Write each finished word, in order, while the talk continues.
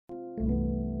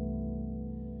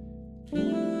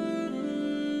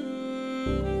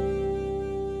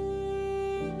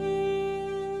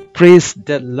Praise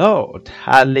the Lord.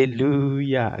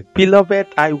 Hallelujah.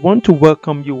 Beloved, I want to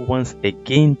welcome you once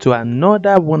again to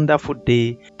another wonderful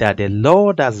day that the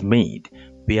Lord has made.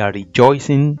 We are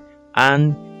rejoicing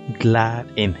and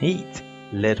glad in it.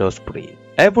 Let us pray.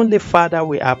 Heavenly Father,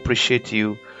 we appreciate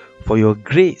you for your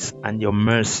grace and your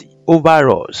mercy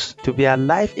over us. To be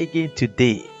alive again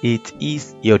today, it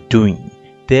is your doing.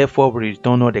 Therefore, we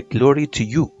return all the glory to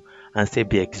you and say,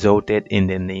 be exalted in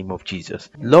the name of Jesus.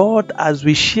 Lord, as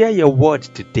we share your word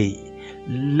today,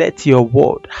 let your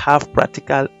word have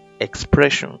practical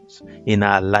expressions in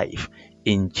our life.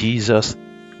 In Jesus'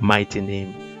 mighty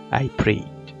name, I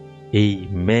prayed.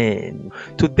 Amen.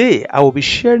 Today, I will be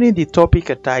sharing the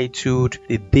topic titled,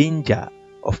 The Danger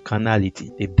of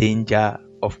Carnality. The Danger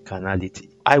of Carnality.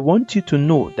 I want you to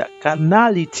know that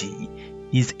carnality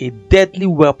is a deadly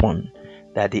weapon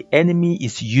that the enemy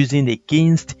is using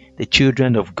against the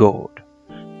children of God.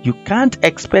 You can't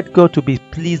expect God to be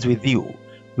pleased with you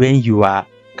when you are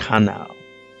carnal.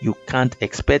 You can't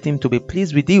expect Him to be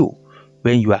pleased with you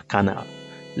when you are carnal.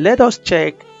 Let us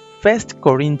check 1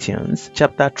 Corinthians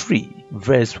chapter 3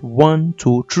 verse 1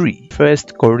 to 3. 1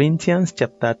 Corinthians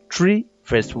chapter 3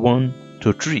 verse 1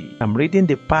 to 3. I'm reading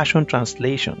the Passion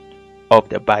Translation of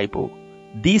the Bible.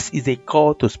 This is a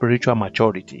call to spiritual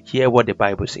maturity. Hear what the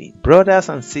Bible says. Brothers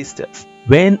and sisters,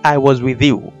 when I was with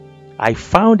you, I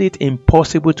found it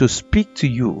impossible to speak to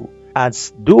you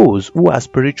as those who are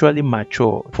spiritually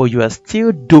mature, for you are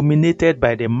still dominated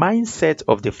by the mindset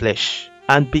of the flesh.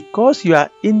 And because you are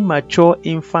immature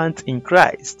infants in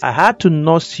Christ, I had to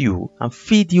nurse you and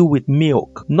feed you with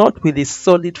milk, not with the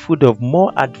solid food of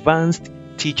more advanced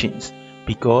teachings,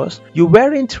 because you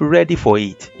weren't ready for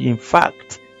it. In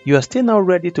fact, you are still not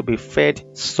ready to be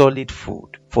fed solid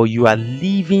food, for you are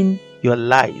living your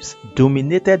lives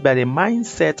dominated by the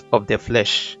mindset of the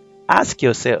flesh. Ask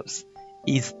yourselves,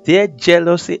 is there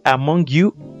jealousy among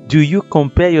you? Do you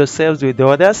compare yourselves with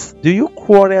others? Do you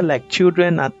quarrel like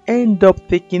children and end up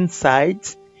taking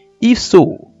sides? If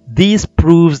so, this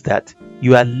proves that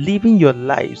you are living your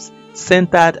lives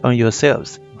centered on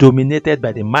yourselves, dominated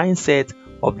by the mindset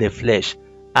of the flesh,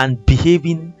 and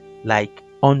behaving like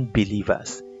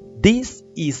unbelievers. This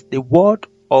is the word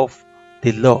of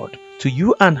the Lord to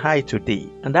you and I today.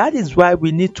 And that is why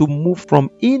we need to move from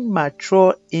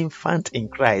immature infant in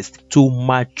Christ to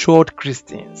matured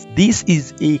Christians. This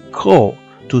is a call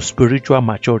to spiritual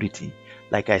maturity.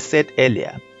 Like I said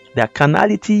earlier, that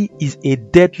carnality is a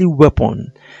deadly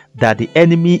weapon that the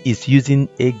enemy is using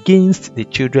against the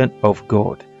children of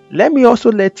God. Let me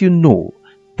also let you know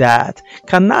that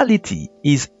carnality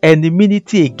is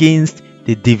enmity against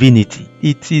the divinity.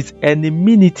 It is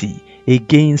enmity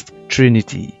against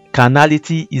Trinity.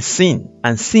 Carnality is sin,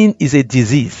 and sin is a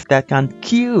disease that can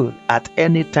kill at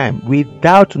any time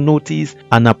without notice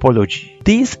and apology.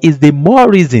 This is the more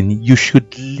reason you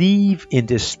should live in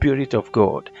the Spirit of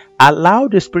God. Allow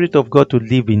the Spirit of God to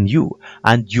live in you,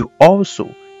 and you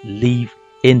also live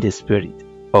in the Spirit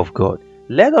of God.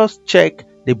 Let us check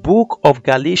the book of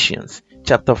Galatians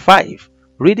chapter 5,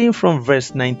 reading from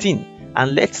verse 19,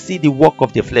 and let's see the work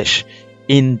of the flesh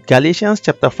in Galatians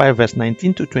chapter 5 verse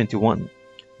 19 to 21.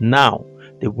 Now,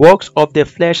 the works of the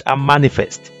flesh are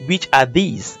manifest, which are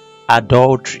these: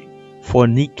 adultery,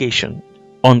 fornication,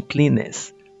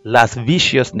 uncleanness,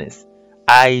 lasciviousness,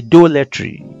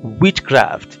 idolatry,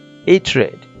 witchcraft,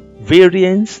 hatred,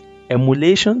 variance,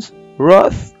 emulations,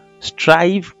 wrath,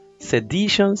 strife,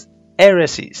 seditions,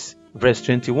 heresies. Verse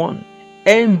 21.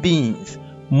 Envyings,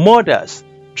 murders,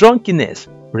 drunkenness,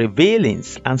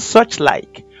 revelings, and such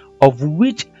like, of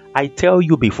which I tell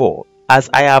you before, as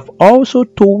I have also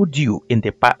told you in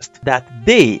the past, that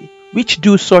they which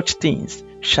do such things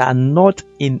shall not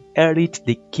inherit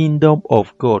the kingdom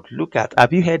of God. Look at,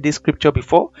 have you heard this scripture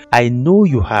before? I know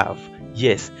you have.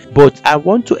 Yes, but I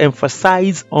want to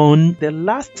emphasize on the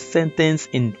last sentence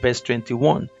in verse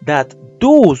 21, that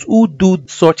those who do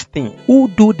such things, who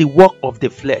do the work of the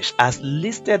flesh as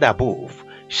listed above,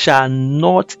 shall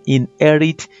not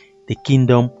inherit the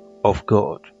kingdom of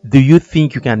God. Do you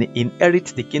think you can inherit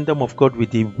the kingdom of God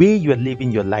with the way you are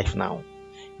living your life now?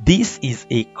 This is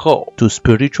a call to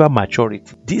spiritual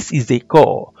maturity. This is a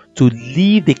call to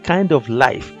live the kind of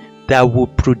life that will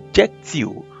project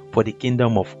you for the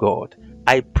kingdom of God.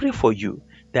 I pray for you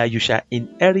that you shall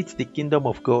inherit the kingdom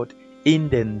of God in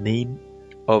the name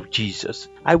of Jesus.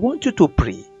 I want you to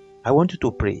pray.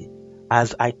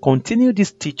 As I continue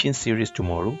this teaching series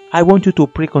tomorrow, I want you to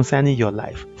pray concerning your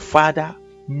life. Father,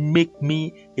 make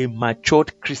me a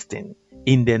matured Christian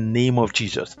in the name of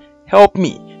Jesus. Help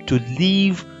me to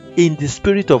live in the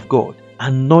Spirit of God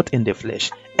and not in the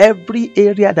flesh. Every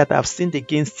area that I've sinned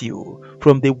against you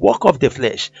from the work of the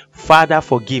flesh, Father,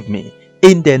 forgive me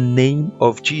in the name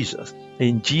of Jesus.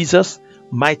 In Jesus'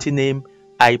 mighty name,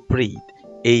 I prayed.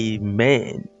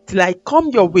 Amen. Till I come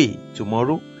your way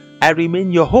tomorrow, I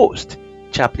remain your host,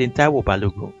 Chaplain Taiwo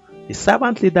Balogun, the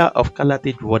servant leader of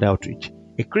Calated World Outreach,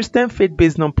 a Christian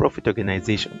faith-based non-profit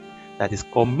organization that is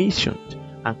commissioned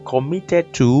and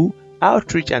committed to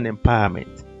outreach and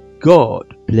empowerment.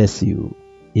 God bless you.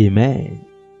 Amen.